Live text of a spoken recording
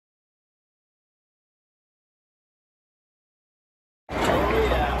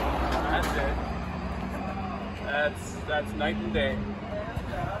That's night and day.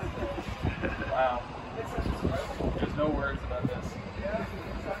 Wow. There's no words about this. Yeah,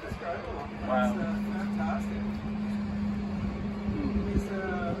 it's indescribable. Wow. Fantastic.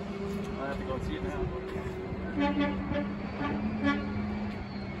 I have to go and see it now.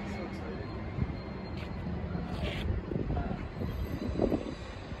 So excited.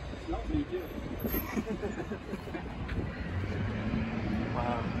 It smells me too.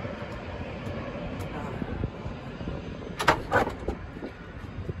 Wow.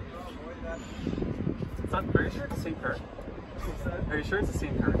 Are you sure it's the same card? Are you sure it's the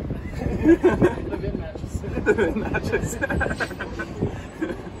same card? The VIN matches. The VIN matches.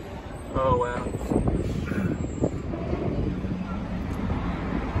 Oh wow.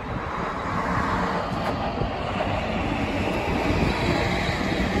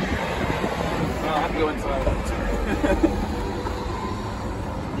 I'll have to go inside.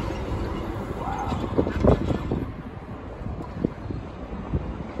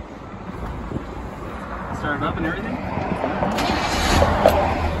 Started up and everything?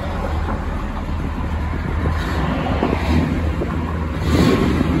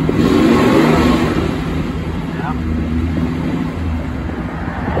 Yeah.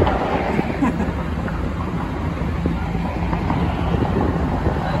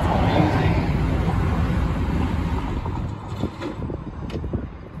 That's amazing.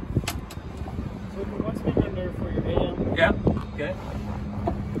 So what's been in there for your AM? Yeah. Okay.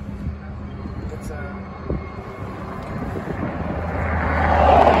 It's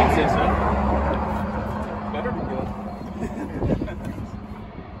I'd say so. Better be good.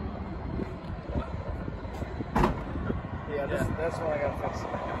 yeah, that's what I gotta fix.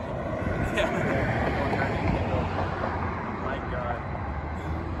 Yeah. My God.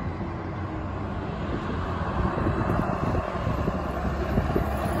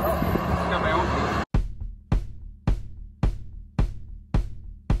 Got my own piece.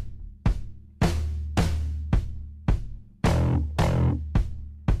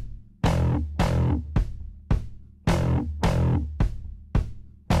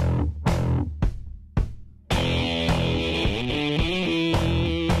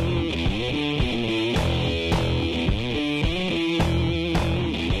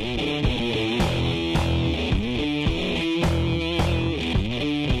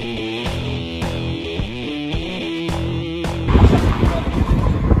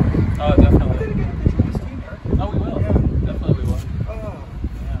 Oh, definitely. Oh, we will. Yeah. Definitely we will. Oh,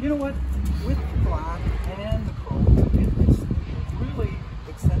 Yeah. you know what? With the black and the chrome, it really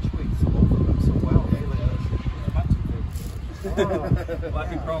accentuates both of them so well. Not too big. Black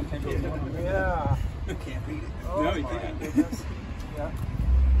and chrome can't go wrong. Yeah. Can't beat it. Oh, No, you my can't. goodness. Yeah.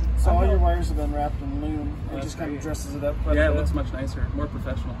 So all your wires have been wrapped in loom. It That's just kind of great. dresses it up quite Yeah, a it bit. looks much nicer, more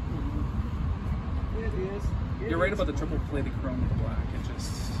professional. It is. You're right about the triple plated chrome with the black. It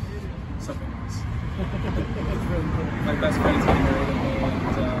just something else. It's really cool. My best friend's getting married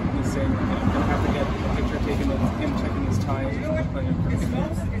and he's saying that I'm gonna have to get a picture taken of him checking his tires. You know what?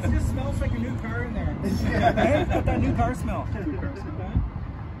 It just smells like a new car in there. Yeah. Got that new car smell.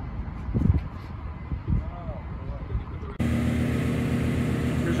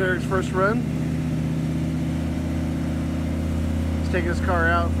 Here's Eric's first run. He's taking his car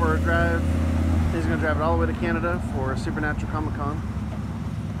out for a drive. He's going to drive it all the way to Canada for Supernatural Comic-Con.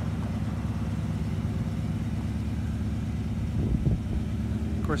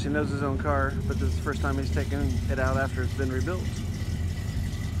 Of course, he knows his own car, but this is the first time he's taking it out after it's been rebuilt.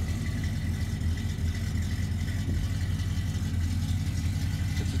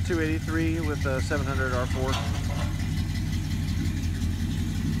 It's a 283 with a 700 R4.